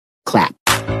clap.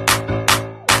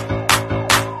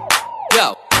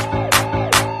 Yo.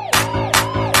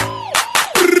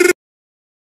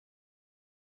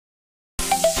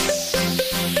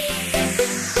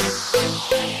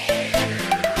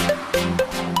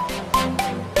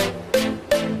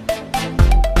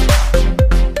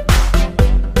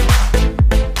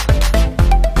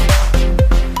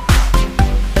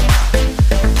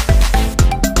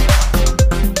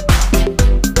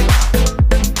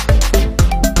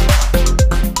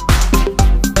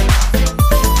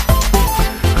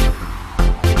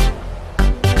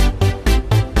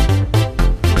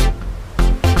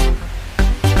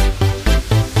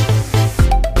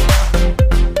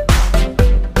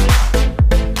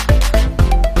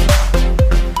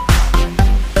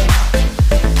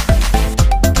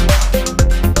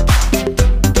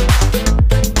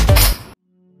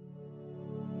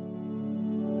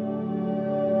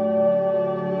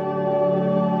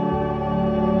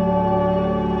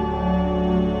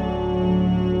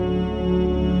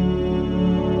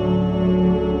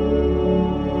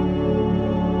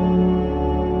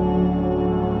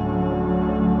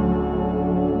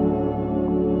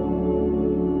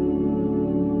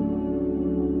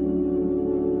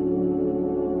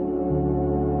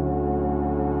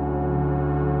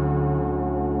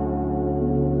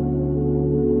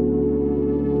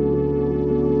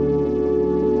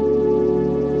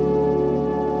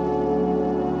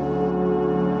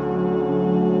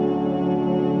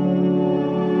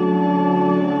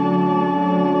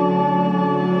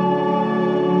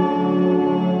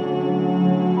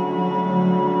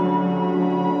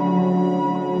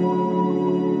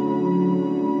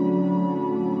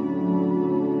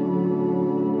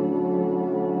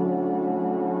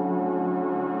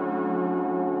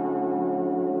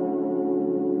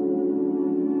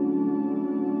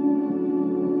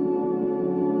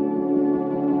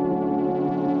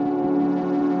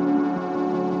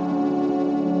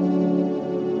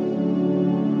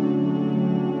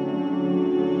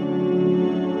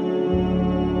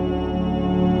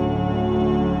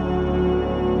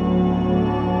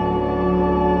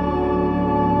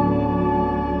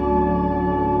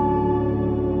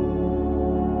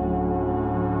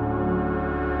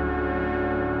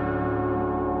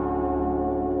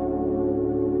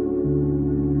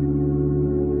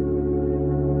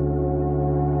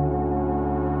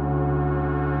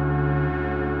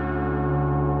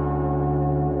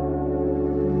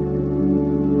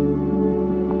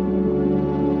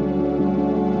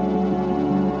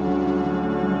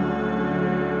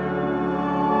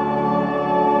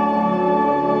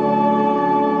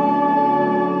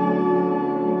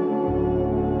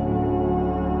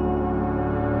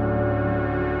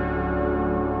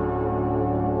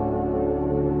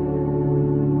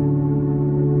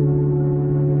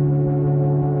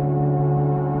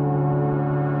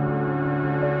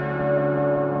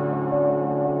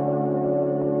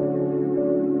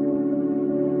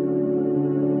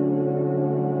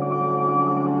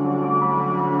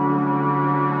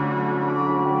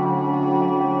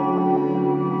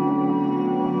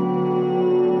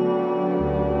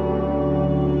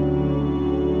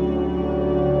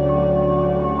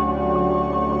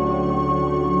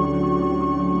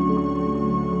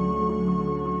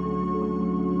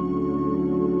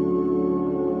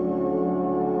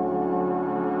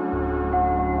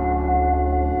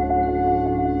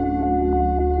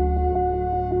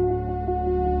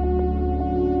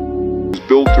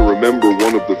 Built to remember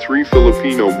one of the three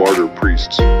Filipino martyr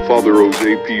priests, Father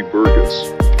Jose P.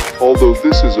 Burgos. Although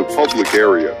this is a public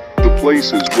area, the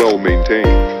place is well maintained.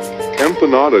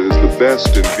 Empanada is the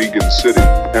best in Vigan City,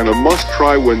 and a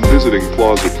must-try when visiting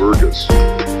Plaza Burgos.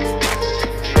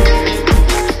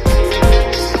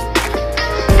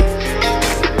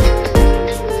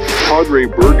 Padre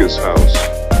Burgos House.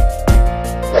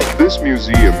 This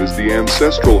museum is the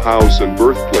ancestral house and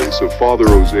birthplace of Father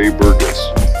Jose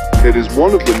Burgos. It is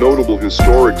one of the notable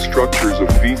historic structures of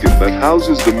Vigan that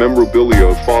houses the memorabilia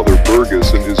of Father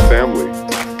Burgos and his family.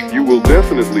 You will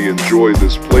definitely enjoy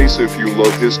this place if you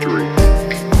love history.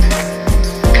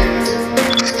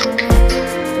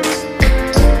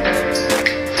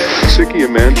 Siquia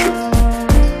Mansion.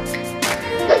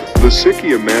 The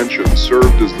Siquia Mansion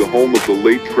served as the home of the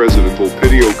late President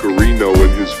Elpidio Quirino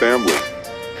and his family.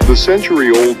 The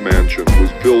century-old mansion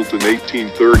was built in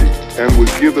 1830 and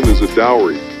was given as a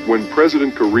dowry when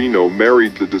President Quirino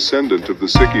married the descendant of the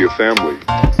Siquia family.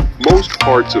 Most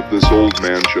parts of this old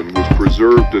mansion was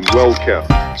preserved and well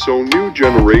kept, so new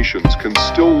generations can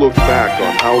still look back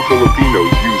on how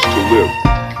Filipinos used to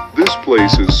live. This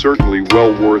place is certainly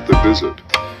well worth a visit.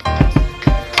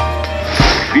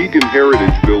 Vigan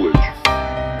Heritage Village.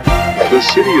 The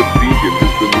city of Vigan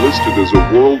has been listed as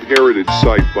a World Heritage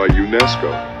Site by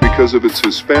UNESCO because of its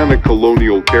Hispanic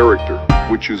colonial character,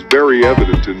 which is very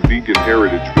evident in Vigan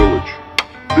Heritage Village.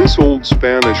 This old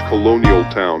Spanish colonial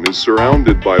town is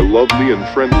surrounded by lovely and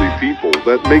friendly people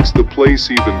that makes the place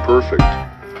even perfect.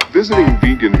 Visiting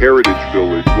Vigan Heritage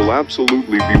Village will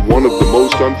absolutely be one of the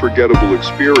most unforgettable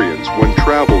experiences when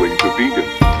traveling to Vigan.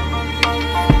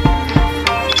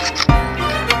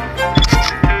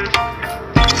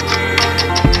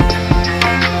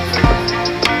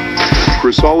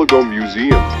 Crisologo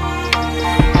Museum.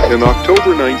 In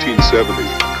October 1970,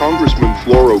 Congressman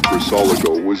Floro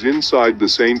Crisologo was inside the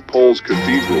St. Paul's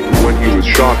Cathedral when he was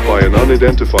shot by an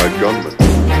unidentified gunman.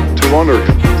 To honor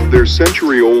him, their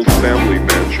century-old family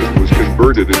mansion was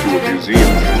converted into a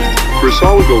museum.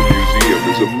 Crisologo Museum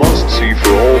is a must-see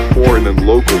for all foreign and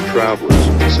local travelers,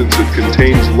 since it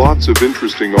contains lots of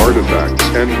interesting artifacts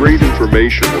and great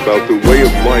information about the way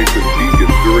of life in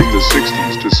Vigan during the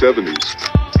 60s to 70s.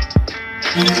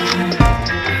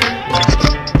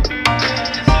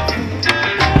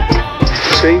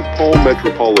 St. Paul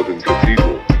Metropolitan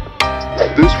Cathedral.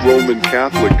 This Roman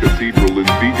Catholic cathedral in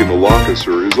Vigan, Ilocos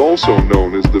is also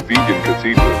known as the Vigan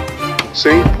Cathedral.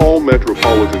 St. Paul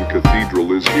Metropolitan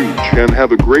Cathedral is huge and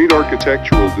have a great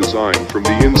architectural design from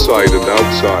the inside and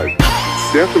outside.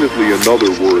 Definitely another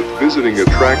worth visiting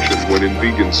attraction when in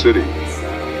Vigan City.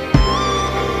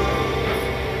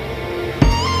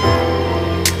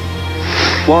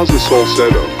 Plaza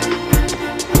Salcedo.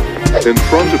 In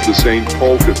front of the St.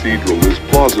 Paul Cathedral is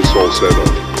Plaza Salcedo.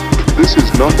 This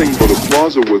is nothing but a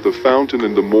plaza with a fountain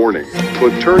in the morning,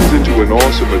 but turns into an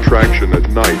awesome attraction at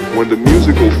night when the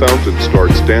musical fountain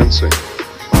starts dancing.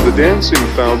 The dancing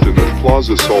fountain at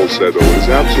Plaza Salcedo is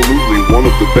absolutely one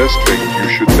of the best things you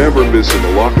should never miss in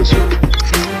Ilocos.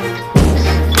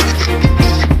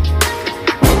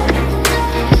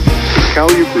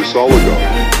 Calle Crisologo.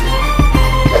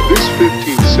 This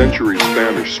 15th century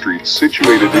Spanish street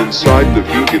situated inside the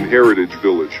Vigan Heritage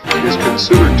Village is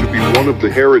considered to be one of the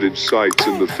heritage sites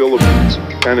in the Philippines,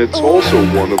 and it's also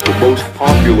one of the most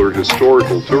popular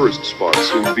historical tourist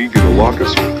spots in Vigan,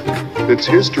 Ilocos. Its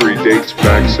history dates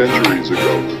back centuries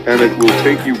ago, and it will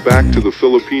take you back to the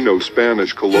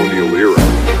Filipino-Spanish colonial era.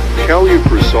 Calle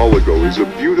Crisologo is a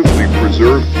beautifully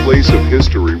preserved place of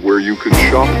history where you can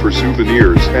shop for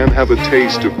souvenirs and have a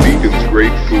taste of Vigan's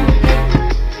great food.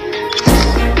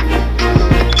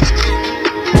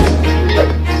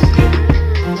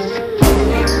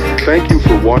 Thank you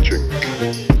for watching.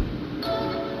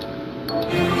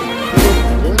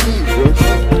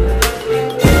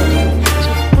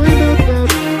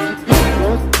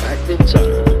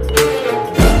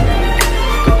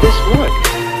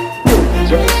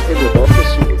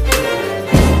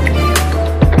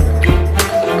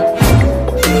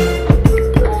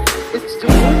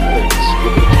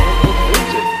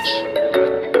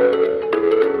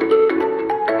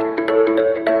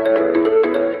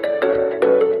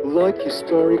 Like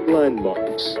historic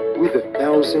landmarks with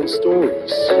 1,000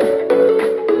 stories,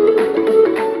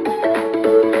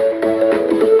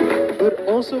 but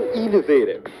also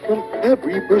innovative from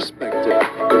every perspective.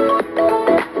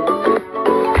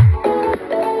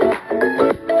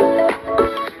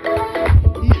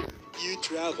 Here you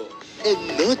travel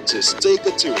and not just take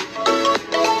a tour.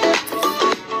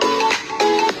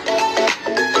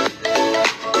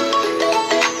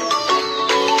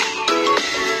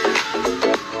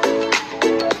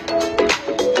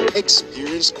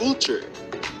 Experience culture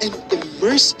and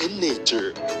immerse in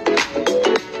nature.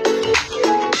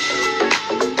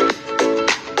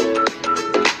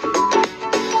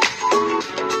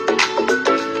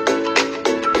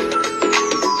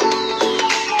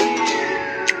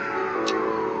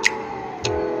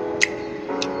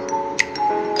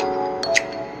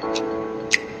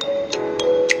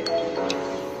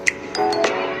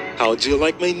 How do you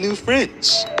like my new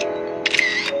friends?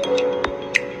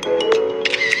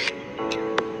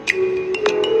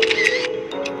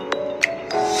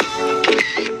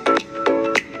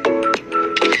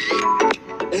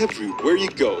 Everywhere you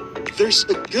go, there's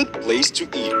a good place to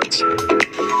eat.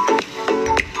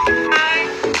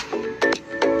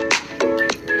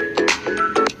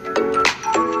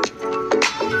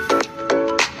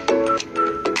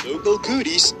 Local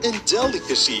goodies and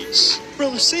delicacies,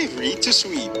 from savory to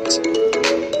sweet.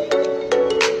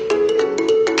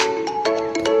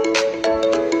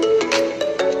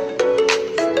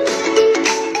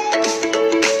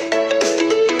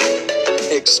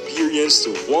 Experience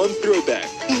the one throwback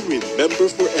you'll remember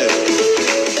forever.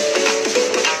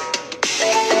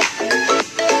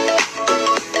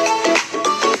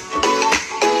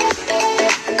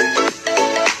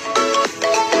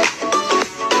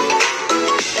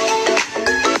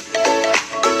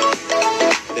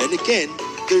 again,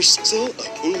 there's still a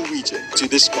whole region to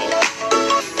discover.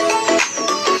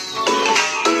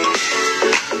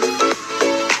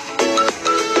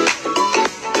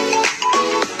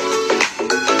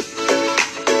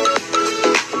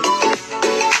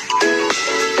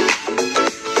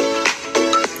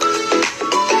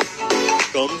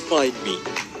 Come find me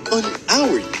on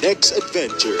our next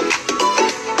adventure.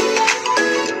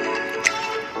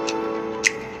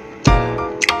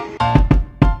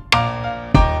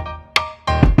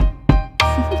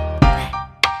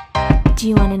 Do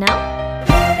you want to know?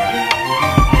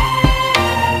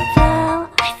 Well,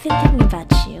 I've been thinking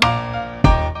about you,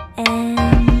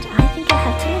 and I think I'll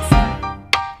have to listen,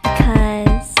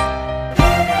 because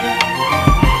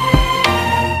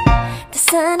the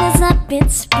sun is up,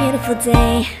 it's a beautiful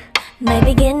day. My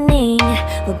beginning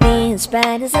will be as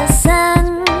bright as the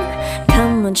sun.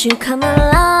 Come, won't you come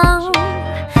along?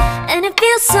 And it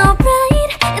feels so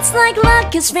bright, it's like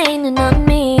luck is raining on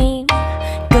me.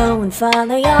 Go and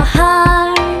follow your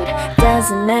heart,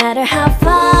 doesn't matter how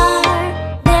far.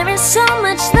 There is so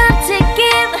much love to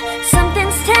give,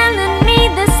 something's telling me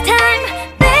this time.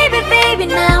 Baby, baby,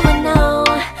 now I know.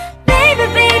 Baby,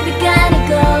 baby, gotta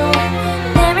go.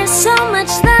 There is so much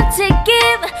love to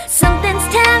give, something's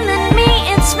telling me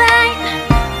it's right.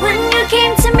 When you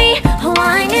came to me, oh,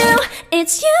 I knew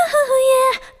it's you,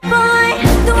 yeah, boy.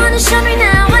 The one who showed me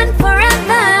now and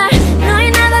forever. No,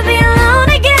 you'll never be alone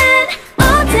again.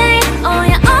 All day, oh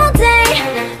yeah, all day.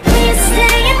 Please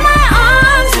stay in my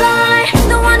arms, boy.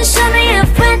 The one who showed me if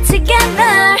we're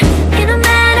together. It don't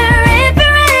matter if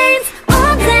it rains.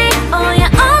 All day, oh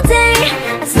yeah, all day.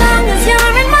 As long as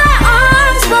you're in my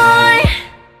arms, boy.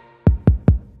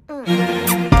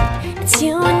 It's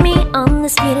you and me on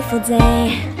this beautiful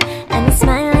day, and it's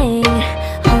smiling,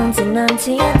 holding on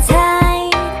to you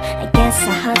tight. I guess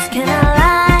our hearts can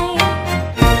align,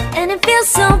 and it feels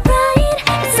so bright.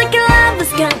 It's like your love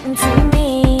has gotten to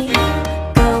me.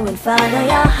 Go and follow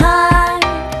your heart,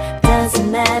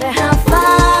 doesn't matter how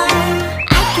far.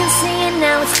 I can see it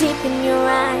now, it's deep in your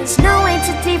eyes. No way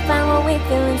to define what we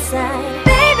feel inside.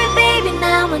 Baby, baby,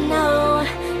 now I know.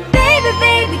 Baby,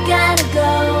 baby, gotta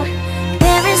go.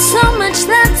 There is so much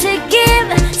love to give,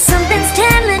 something's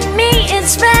telling me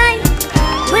it's right.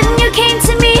 When you came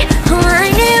to me, oh,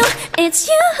 I knew it's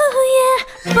you,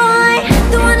 yeah, boy.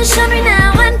 The one who showed me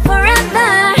now and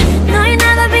forever. No, you'll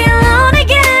never be alone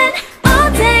again. All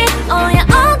day, oh yeah,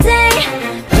 all day.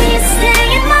 Please stay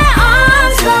in my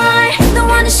arms, boy. The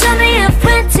one who showed me if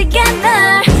we're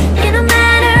together. It don't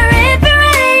matter if it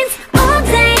rains. All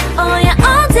day, oh yeah,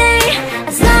 all day.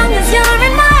 As long as you're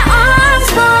in my arms,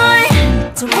 boy.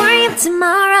 Don't worry of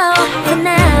tomorrow, for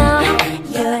now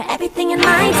you're everything in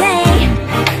my day.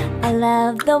 I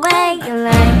love the way you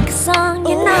like a song,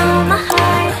 you know my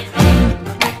heart.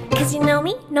 Cause you know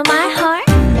me, know my heart.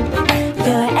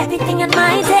 You're everything in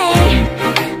my day.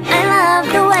 I love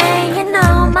the way you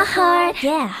know my heart.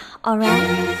 Yeah, alright.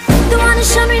 The one who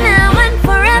showed me now and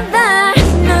forever.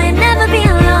 No, you'll never be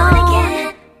alone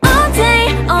again. All day,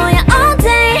 oh yeah, all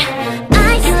day.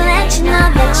 I can let you know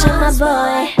that you're my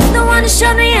boy. The one who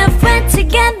showed me if we're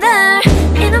together.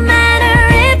 It don't matter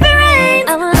if it rains.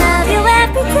 I will love you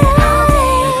every day.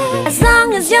 As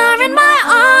long as you're in my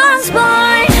arms, boy.